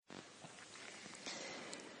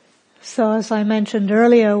So as I mentioned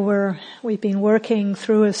earlier, we've been working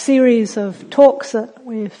through a series of talks that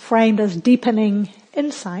we've framed as deepening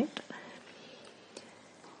insight.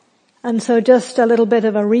 And so just a little bit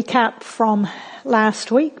of a recap from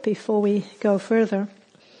last week before we go further.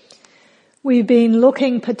 We've been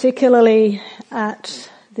looking particularly at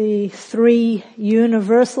the three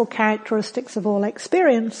universal characteristics of all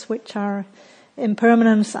experience, which are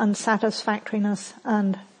impermanence, unsatisfactoriness,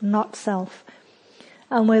 and not self.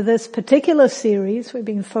 And with this particular series, we've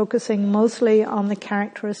been focusing mostly on the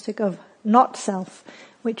characteristic of not self,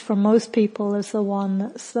 which for most people is the one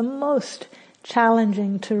that's the most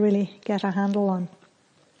challenging to really get a handle on.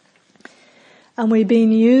 And we've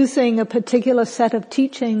been using a particular set of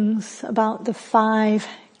teachings about the 5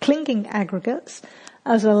 clinging aggregates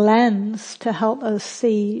as a lens to help us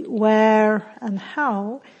see where and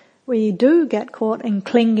how we do get caught in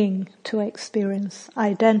clinging to experience,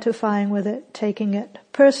 identifying with it, taking it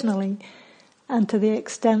personally. And to the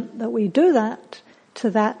extent that we do that, to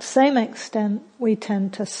that same extent, we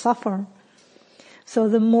tend to suffer. So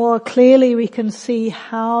the more clearly we can see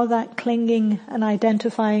how that clinging and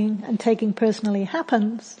identifying and taking personally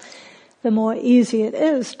happens, the more easy it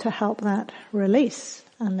is to help that release.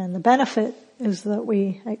 And then the benefit is that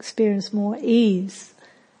we experience more ease,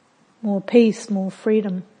 more peace, more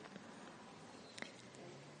freedom.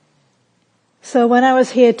 So when I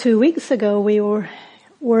was here 2 weeks ago, we were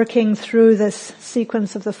working through this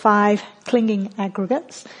sequence of the 5 clinging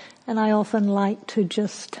aggregates, and I often like to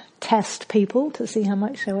just test people to see how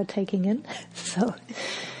much they were taking in. So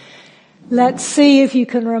let's see if you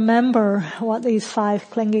can remember what these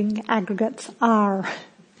 5 clinging aggregates are.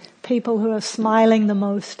 People who are smiling the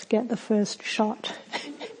most get the first shot.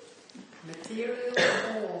 Material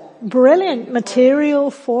form. Brilliant.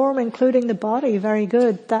 Material form, including the body. Very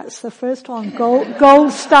good. That's the first one.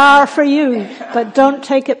 Gold star for you. But don't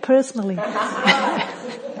take it personally.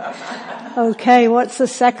 Okay, what's the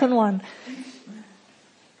second one?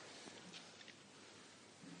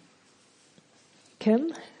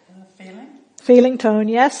 Kim? Feeling. Feeling tone,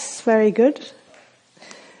 yes. Very good.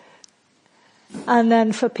 And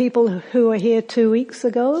then for people who were here 2 weeks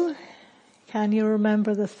ago, can you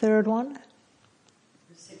remember the third one?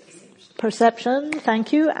 Perception,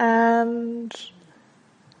 thank you. And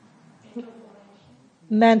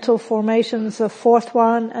mental formation's the fourth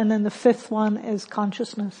one, and then the fifth one is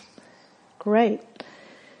consciousness. Great.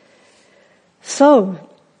 So,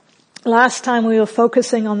 last time we were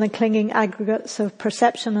focusing on the clinging aggregates of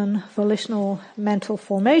perception and volitional mental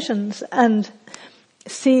formations, and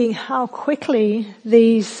seeing how quickly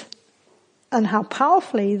these and how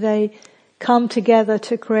powerfully they come together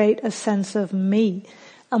to create a sense of me.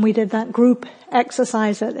 And we did that group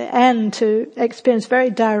exercise at the end to experience very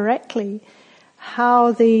directly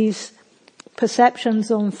how these perceptions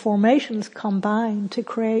and formations combine to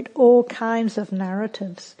create all kinds of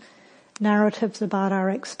narratives. Narratives about our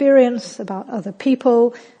experience, about other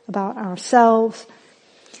people, about ourselves.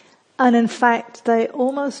 And in fact, they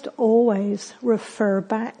almost always refer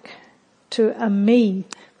back to a me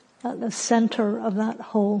at the center of that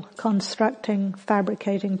whole constructing,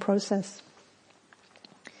 fabricating process.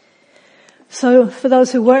 So for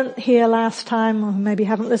those who weren't here last time, or maybe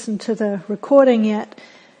haven't listened to the recording yet,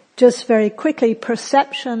 just very quickly,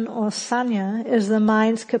 perception or sanya is the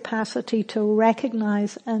mind's capacity to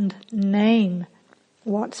recognize and name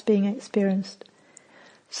what's being experienced.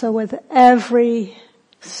 So with every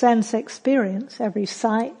sense experience, every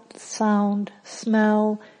sight, sound,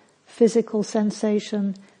 smell, physical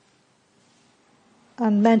sensation,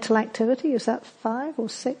 and mental activity, is that 5 or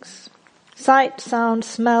 6? Sight, sound,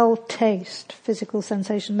 smell, taste, physical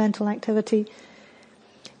sensation, mental activity.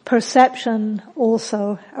 Perception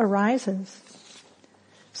also arises.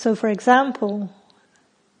 So for example,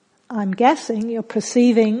 I'm guessing you're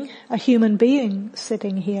perceiving a human being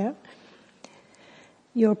sitting here.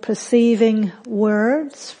 You're perceiving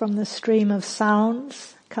words from the stream of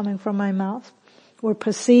sounds coming from my mouth. We're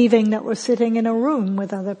perceiving that we're sitting in a room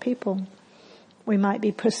with other people. We might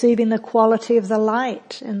be perceiving the quality of the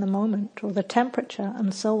light in the moment, or the temperature,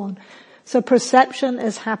 and so on. So perception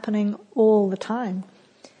is happening all the time.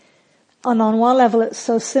 And on one level it's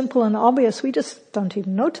so simple and obvious, we just don't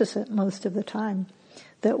even notice it most of the time.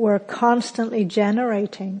 That we're constantly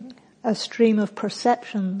generating a stream of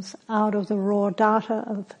perceptions out of the raw data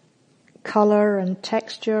of color and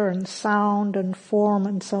texture and sound and form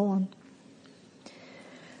and so on.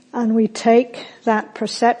 And we take that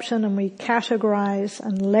perception and we categorize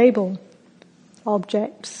and label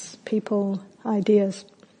objects, people, ideas.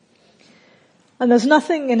 And there's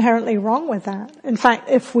nothing inherently wrong with that. In fact,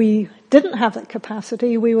 if we didn't have that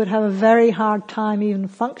capacity, we would have a very hard time even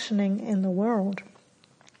functioning in the world.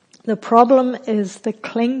 The problem is the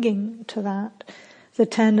clinging to that, the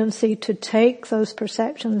tendency to take those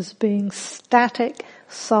perceptions as being static,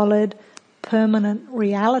 solid, permanent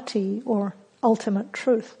reality or ultimate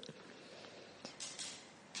truth.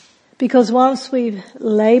 Because once we've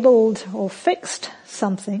labeled or fixed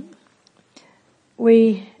something,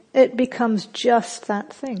 it becomes just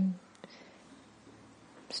that thing.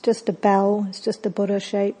 It's just a bell, it's just a Buddha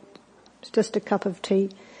shape, it's just a cup of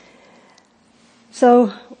tea.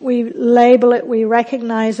 So we label it, we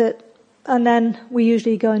recognize it, and then we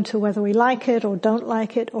usually go into whether we like it or don't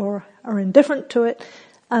like it or are indifferent to it.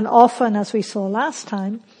 And often, as we saw last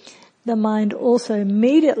time, the mind also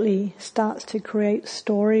immediately starts to create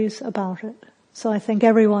stories about it. So I think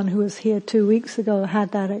everyone who was here 2 weeks ago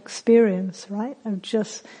had that experience, right? Of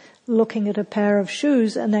just looking at a pair of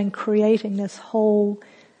shoes and then creating this whole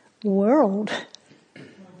world,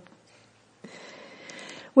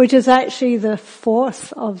 which is actually the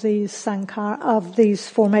fourth of these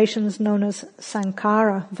formations known as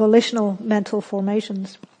sankhara, volitional mental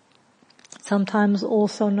formations, sometimes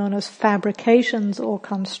also known as fabrications or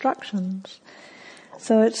constructions.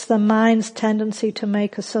 So it's the mind's tendency to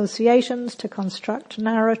make associations, to construct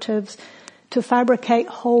narratives, to fabricate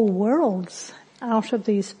whole worlds out of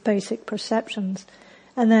these basic perceptions,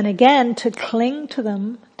 and then again to cling to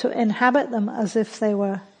them, to inhabit them as if they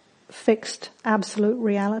were fixed absolute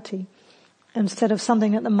reality, instead of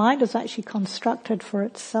something that the mind has actually constructed for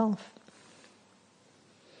itself.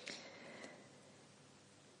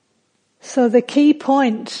 So the key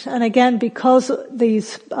point, and again, because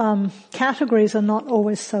these categories are not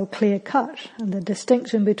always so clear-cut, and the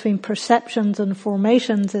distinction between perceptions and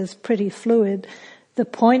formations is pretty fluid, the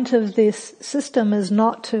point of this system is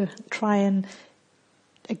not to try and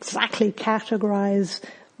exactly categorize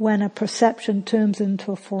when a perception turns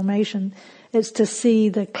into a formation. It's to see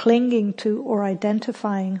the clinging to or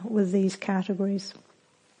identifying with these categories.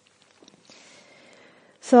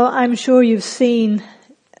 So I'm sure you've seen,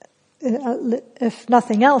 if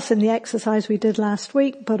nothing else, in the exercise we did last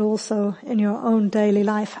week, but also in your own daily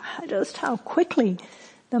life, just how quickly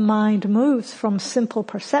the mind moves from simple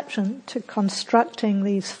perception to constructing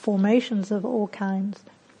these formations of all kinds.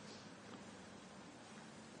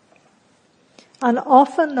 And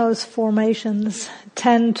often those formations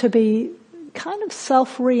tend to be kind of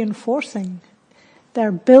self-reinforcing.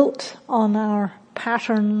 They're built on our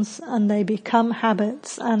patterns and they become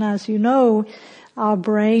habits. And as you know, our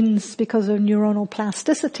brains, because of neuronal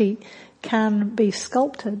plasticity, can be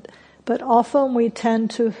sculpted. But often we tend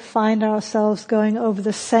to find ourselves going over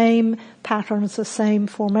the same patterns, the same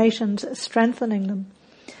formations, strengthening them.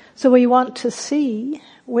 So we want to see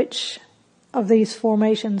which of these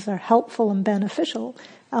formations are helpful and beneficial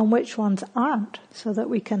and which ones aren't, so that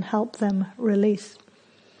we can help them release.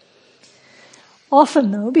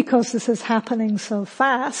 Often though, because this is happening so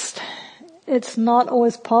fast, it's not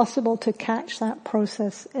always possible to catch that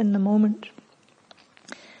process in the moment.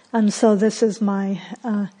 And so this is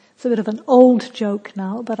it's a bit of an old joke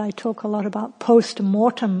now, but I talk a lot about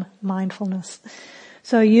post-mortem mindfulness.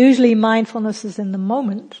 So usually mindfulness is in the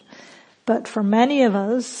moment, but for many of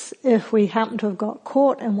us, if we happen to have got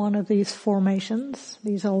caught in one of these formations,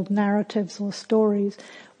 these old narratives or stories,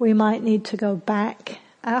 we might need to go back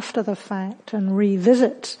after the fact and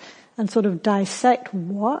revisit and sort of dissect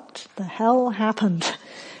what the hell happened.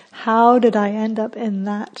 How did I end up in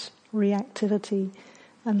that reactivity?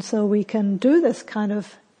 And so we can do this kind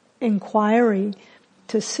of inquiry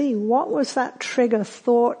to see what was that trigger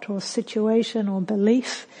thought or situation or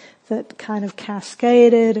belief that kind of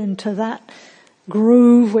cascaded into that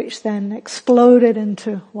groove, which then exploded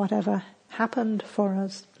into whatever happened for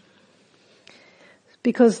us.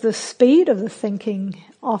 Because the speed of the thinking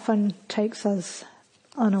often takes us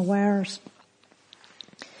unawares.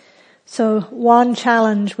 So one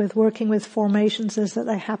challenge with working with formations is that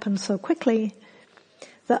they happen so quickly.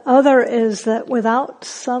 The other is that without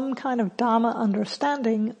some kind of Dharma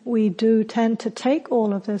understanding, we do tend to take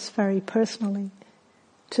all of this very personally,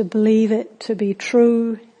 to believe it to be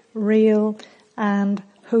true, real, and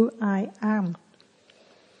who I am.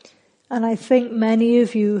 And I think many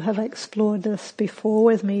of you have explored this before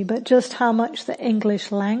with me, but just how much the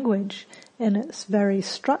English language in its very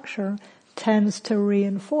structure tends to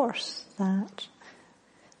reinforce that.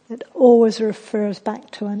 It always refers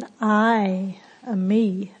back to an I, a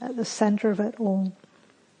me, at the center of it all.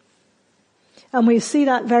 And we see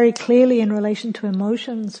that very clearly in relation to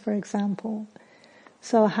emotions, for example.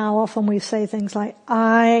 So how often we say things like,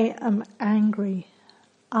 I am angry,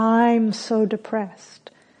 I'm so depressed,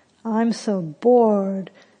 I'm so bored,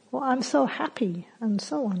 or I'm so happy, and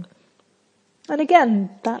so on. And again,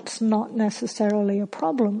 that's not necessarily a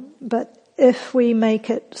problem, but if we make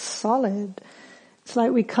it solid, it's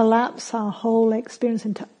like we collapse our whole experience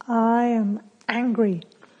into I am angry,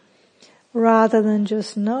 rather than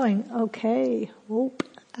just knowing, okay, whoop,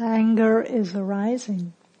 anger is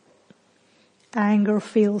arising. Anger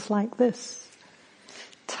feels like this.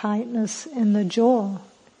 Tightness in the jaw,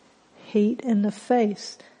 heat in the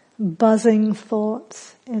face, buzzing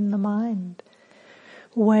thoughts in the mind,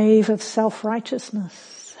 wave of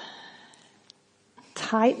self-righteousness,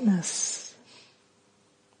 tightness,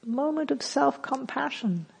 moment of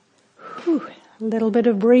self-compassion, a little bit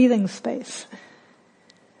of breathing space.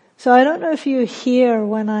 So I don't know if you hear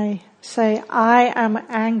when I say I am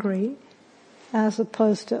angry as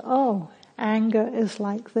opposed to, oh, anger is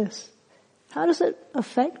like this. How does it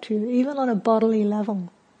affect you, even on a bodily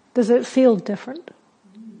level? Does it feel different?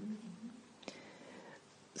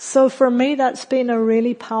 So for me, that's been a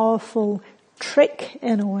really powerful trick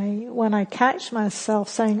in a way when I catch myself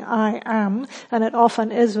saying I am, and it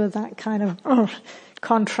often is with that kind of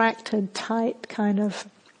contracted, tight kind of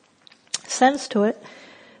sense to it.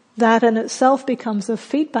 That in itself becomes a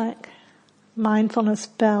feedback. Mindfulness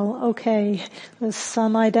bell, okay, there's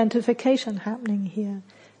some identification happening here.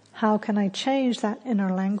 How can I change that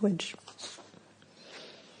inner language?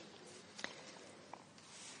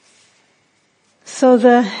 So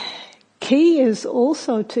the key is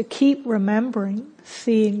also to keep remembering,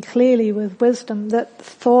 seeing clearly with wisdom, that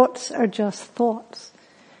thoughts are just thoughts.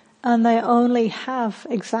 And they only have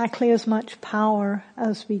exactly as much power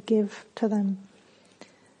as we give to them.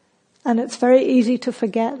 And it's very easy to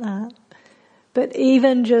forget that. But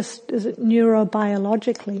even just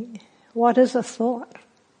neurobiologically, what is a thought?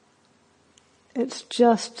 It's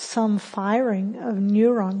just some firing of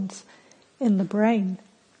neurons in the brain.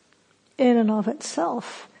 In and of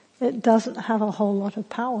itself, it doesn't have a whole lot of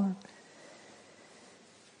power.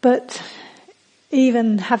 But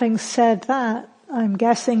even having said that, I'm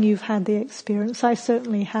guessing you've had the experience, I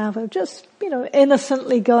certainly have, of just,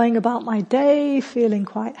 innocently going about my day, feeling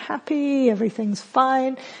quite happy, everything's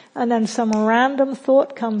fine, and then some random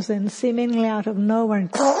thought comes in, seemingly out of nowhere,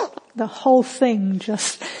 and the whole thing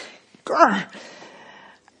just...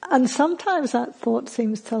 And sometimes that thought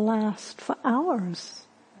seems to last for hours.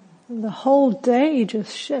 The whole day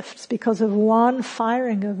just shifts because of one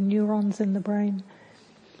firing of neurons in the brain.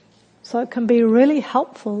 So it can be really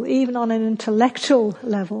helpful, even on an intellectual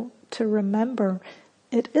level, to remember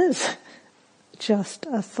it is just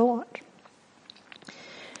a thought.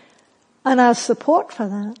 And as support for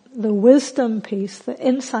that, the wisdom piece, the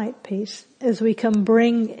insight piece, is we can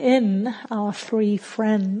bring in our three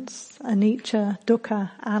friends, anicca,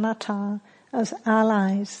 dukkha, anatta, as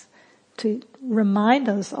allies to remind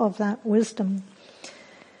us of that wisdom.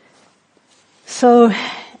 So,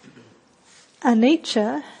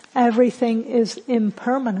 anicca, everything is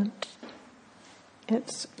impermanent.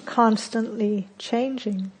 It's constantly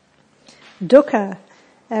changing. Dukkha,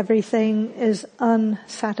 everything is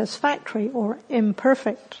unsatisfactory or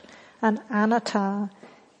imperfect. And anatta,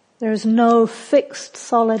 there's no fixed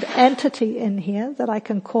solid entity in here that I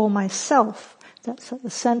can call myself. That's at the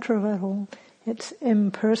center of it all. It's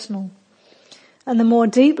impersonal. And the more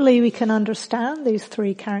deeply we can understand these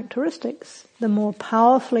three characteristics, the more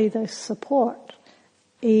powerfully they support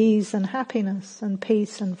ease and happiness and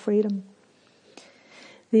peace and freedom.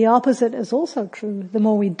 The opposite is also true. The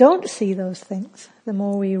more we don't see those things, the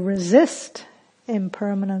more we resist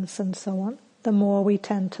impermanence and so on, the more we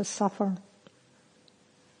tend to suffer.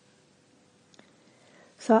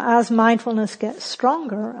 So as mindfulness gets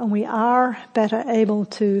stronger and we are better able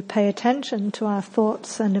to pay attention to our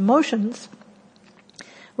thoughts and emotions,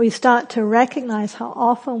 we start to recognize how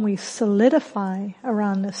often we solidify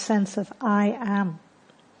around this sense of I am.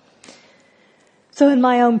 So in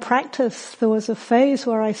my own practice, there was a phase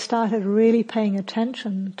where I started really paying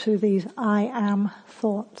attention to these I am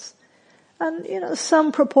thoughts. And,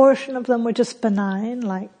 some proportion of them were just benign,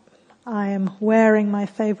 like I am wearing my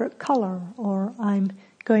favorite color, or I'm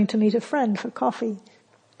going to meet a friend for coffee.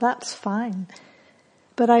 That's fine.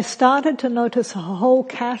 But I started to notice a whole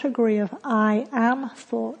category of I am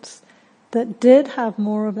thoughts that did have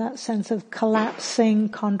more of that sense of collapsing,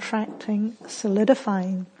 contracting,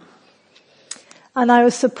 solidifying. And I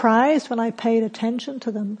was surprised when I paid attention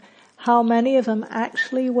to them, how many of them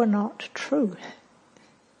actually were not true.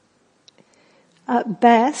 At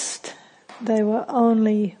best, they were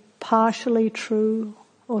only partially true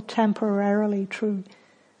or temporarily true.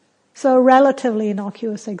 So a relatively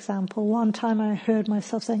innocuous example. One time I heard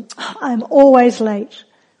myself saying, I'm always late.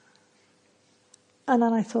 And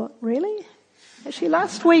then I thought, really? Actually,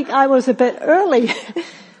 last week I was a bit early.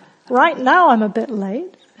 Right now I'm a bit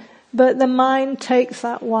late. But the mind takes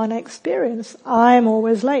that one experience. I'm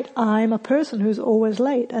always late. I'm a person who's always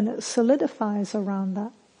late. And it solidifies around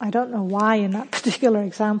that. I don't know why in that particular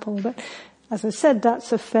example, but as I said,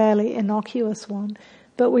 that's a fairly innocuous one.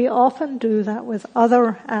 But we often do that with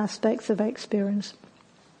other aspects of experience.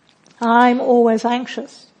 I'm always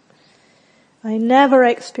anxious. I never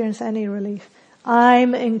experience any relief.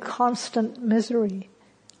 I'm in constant misery.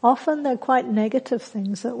 Often they're quite negative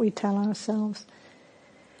things that we tell ourselves.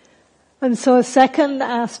 And so a second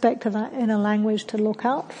aspect of that inner language to look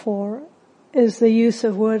out for is the use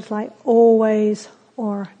of words like always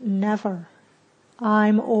or never.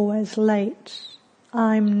 I'm always late.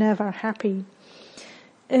 I'm never happy.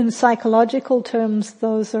 In psychological terms,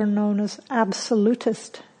 those are known as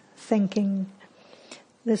absolutist thinking.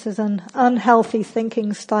 This is an unhealthy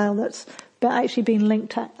thinking style that's actually been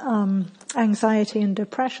linked to anxiety and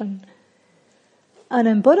depression. And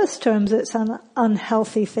in Buddhist terms, it's an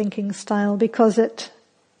unhealthy thinking style because it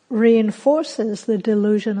reinforces the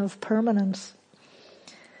delusion of permanence.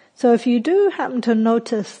 So if you do happen to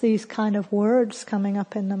notice these kind of words coming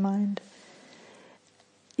up in the mind,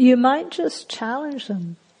 you might just challenge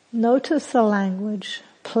them. Notice the language,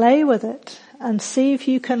 play with it, and see if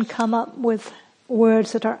you can come up with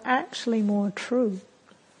words that are actually more true.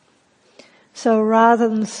 So rather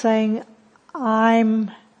than saying,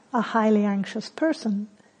 I'm a highly anxious person,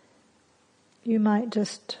 you might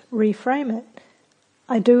just reframe it.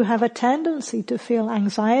 I do have a tendency to feel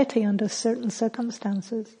anxiety under certain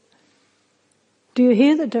circumstances. Do you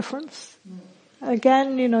hear the difference?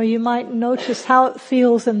 Again, you might notice how it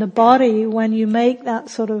feels in the body when you make that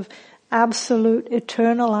sort of absolute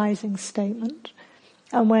eternalizing statement,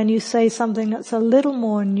 and when you say something that's a little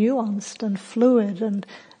more nuanced and fluid and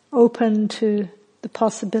open to the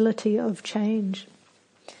possibility of change.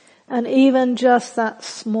 And even just that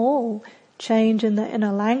small change in the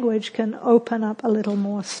inner language can open up a little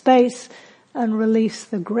more space and release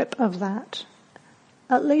the grip of that,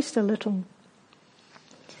 at least a little.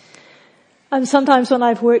 And sometimes when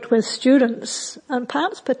I've worked with students, and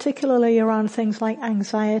perhaps particularly around things like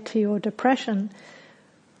anxiety or depression,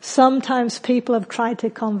 sometimes people have tried to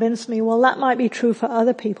convince me, well, that might be true for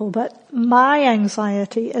other people, but my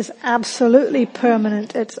anxiety is absolutely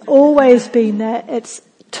permanent. It's always been there. It's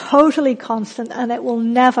totally constant, and it will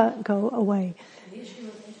never go away.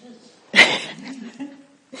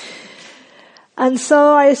 And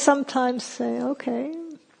so I sometimes say, okay.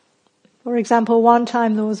 For example, one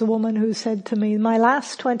time there was a woman who said to me, my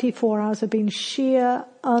last 24 hours have been sheer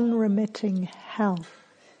unremitting hell.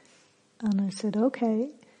 And I said, okay.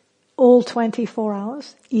 All 24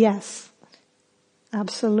 hours? Yes.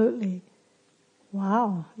 Absolutely.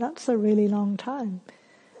 Wow, that's a really long time.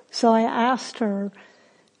 So I asked her,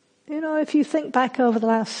 if you think back over the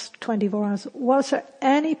last 24 hours, was there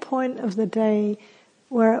any point of the day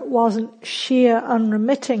where it wasn't sheer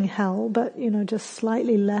unremitting hell, but, just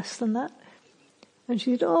slightly less than that? And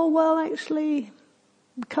she said, oh, well, actually,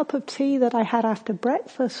 a cup of tea that I had after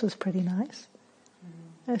breakfast was pretty nice.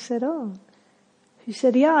 I said, oh. She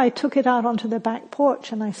said, yeah, I took it out onto the back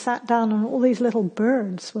porch and I sat down and all these little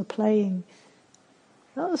birds were playing.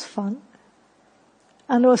 That was fun.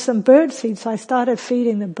 And there was some bird seed, so I started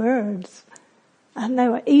feeding the birds. And they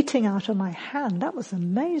were eating out of my hand. That was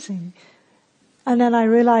amazing. And then I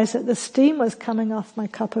realized that the steam was coming off my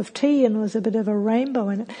cup of tea and there was a bit of a rainbow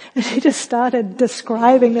in it. And she just started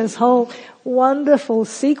describing this whole wonderful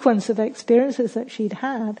sequence of experiences that she'd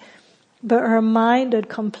had. But her mind had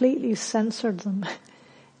completely censored them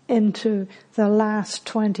into the last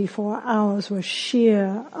 24 hours were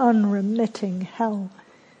sheer, unremitting hell.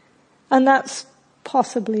 And that's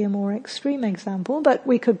possibly a more extreme example, but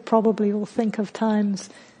we could probably all think of times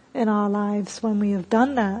in our lives when we have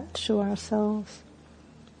done that to ourselves.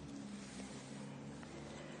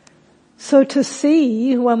 So to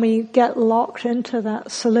see when we get locked into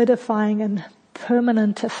that solidifying and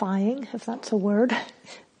permanentifying, if that's a word,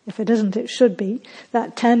 if it isn't, it should be,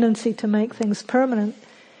 that tendency to make things permanent.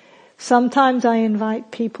 Sometimes I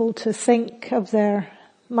invite people to think of their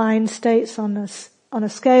mind states on a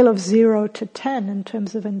scale of 0 to 10 in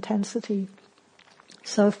terms of intensity.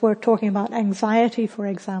 So if we're talking about anxiety, for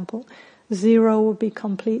example, 0 would be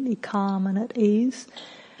completely calm and at ease.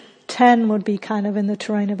 10 would be kind of in the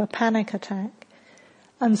terrain of a panic attack.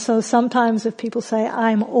 And so sometimes if people say,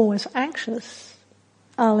 I'm always anxious,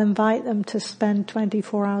 I'll invite them to spend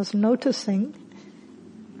 24 hours noticing,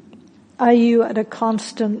 are you at a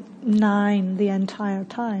constant 9 the entire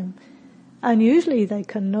time? And usually they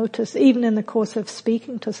can notice, even in the course of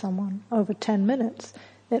speaking to someone over 10 minutes,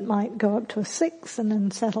 it might go up to a 6 and then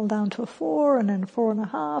settle down to a 4 and then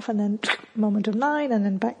 4.5 and then moment of 9 and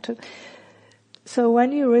then back to... So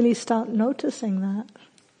when you really start noticing that,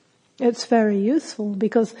 it's very useful,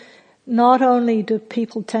 because not only do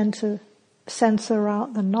people tend to censor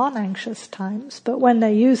out the non-anxious times, but when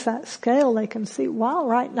they use that scale, they can see, wow,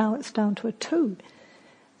 right now it's down to a 2.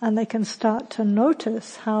 And they can start to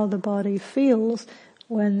notice how the body feels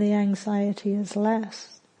when the anxiety is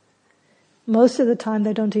less. Most of the time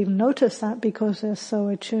they don't even notice that because they're so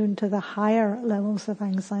attuned to the higher levels of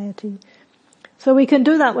anxiety. So we can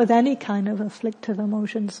do that with any kind of afflictive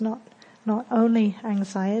emotions, not only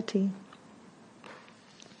anxiety.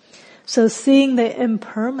 So seeing the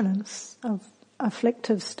impermanence of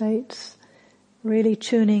afflictive states, really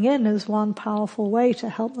tuning in, is one powerful way to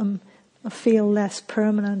help them feel less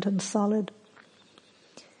permanent and solid.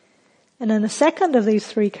 And then the second of these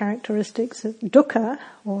 3 characteristics, dukkha,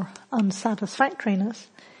 or unsatisfactoriness,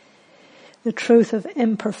 the truth of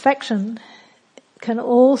imperfection, can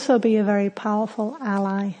also be a very powerful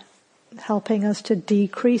ally, helping us to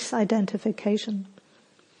decrease identification.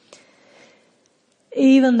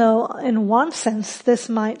 Even though in one sense this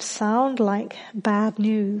might sound like bad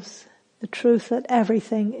news, the truth that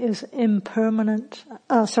everything is imperfect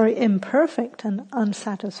and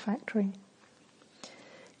unsatisfactory.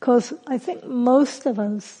 Because I think most of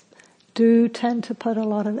us do tend to put a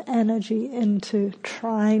lot of energy into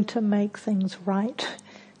trying to make things right,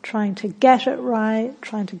 trying to get it right,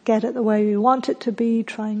 trying to get it the way we want it to be,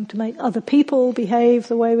 trying to make other people behave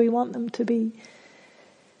the way we want them to be.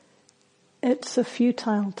 It's a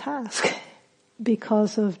futile task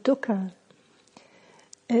because of dukkha.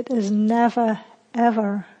 It is never,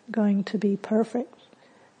 ever going to be perfect.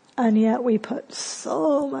 And yet we put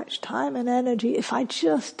so much time and energy. If I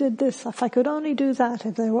just did this, if I could only do that,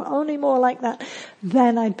 if there were only more like that,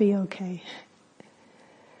 then I'd be okay.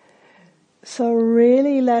 So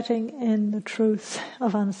really letting in the truth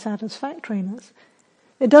of unsatisfactoriness.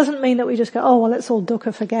 It doesn't mean that we just go, oh, well, it's all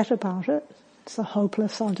dukkha, forget about it. It's so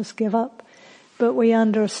hopeless, I'll just give up. But we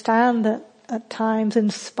understand that at times, in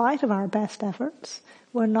spite of our best efforts,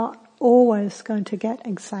 we're not always going to get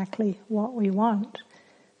exactly what we want.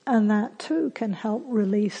 And that too can help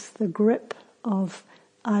release the grip of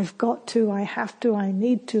I've got to, I have to, I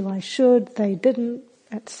need to, I should, they didn't,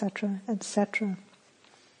 etc., etc.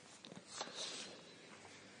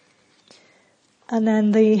 And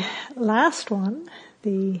then the last one,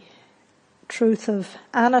 the truth of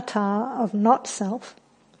anatta, of not self.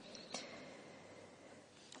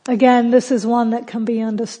 Again, this is one that can be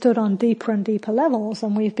understood on deeper and deeper levels,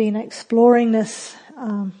 and we've been exploring this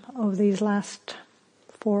over these last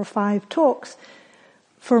 4 or 5 talks.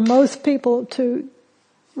 For most people to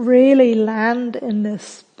really land in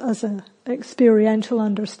this as an experiential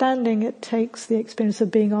understanding, it takes the experience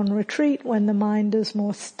of being on retreat when the mind is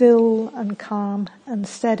more still and calm and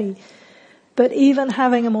steady. But even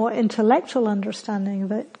having a more intellectual understanding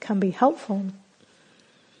of it can be helpful.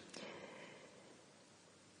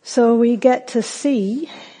 So we get to see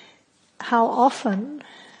how often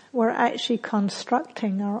we're actually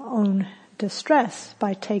constructing our own distress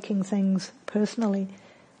by taking things personally.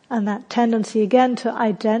 And that tendency again to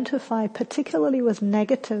identify particularly with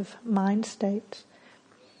negative mind states.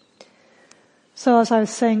 So as I was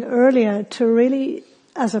saying earlier, to really,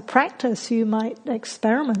 as a practice, you might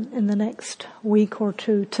experiment in the next week or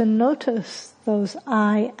 2 to notice those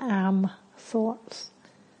I am thoughts.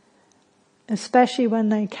 Especially when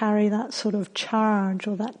they carry that sort of charge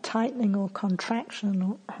or that tightening or contraction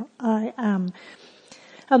or I am.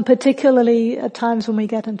 And particularly at times when we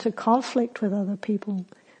get into conflict with other people.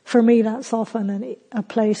 For me, that's often a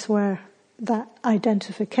place where that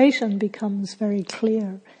identification becomes very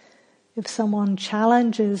clear. If someone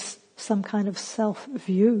challenges some kind of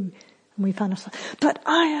self-view, and we find ourselves, but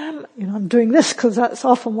I am, I'm doing this because that's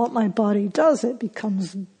often what my body does. It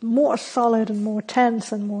becomes more solid and more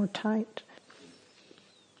tense and more tight.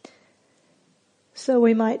 So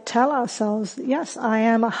we might tell ourselves, yes, I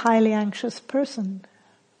am a highly anxious person,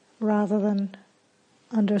 rather than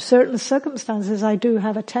under certain circumstances I do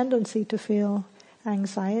have a tendency to feel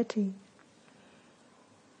anxiety.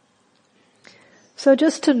 So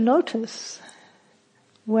just to notice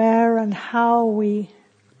where and how we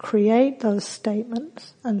create those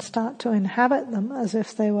statements and start to inhabit them as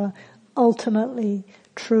if they were ultimately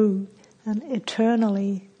true and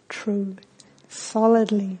eternally true,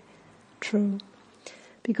 solidly true.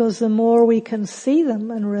 Because the more we can see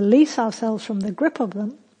them and release ourselves from the grip of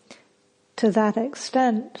them, to that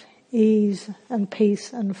extent, ease and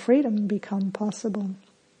peace and freedom become possible.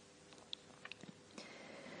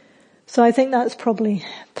 So I think that's probably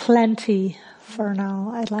plenty for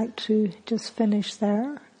now, I'd like to just finish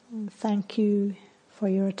there. And thank you for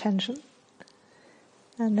your attention.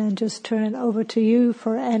 And then just turn it over to you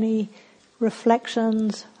for any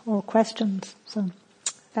reflections or questions. So,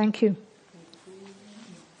 thank you.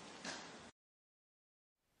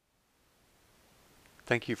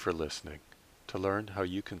 Thank you for listening. To learn how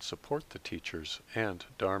you can support the teachers and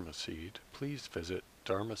Dharma Seed, please visit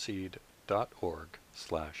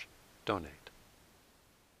dharmaseed.org/donate.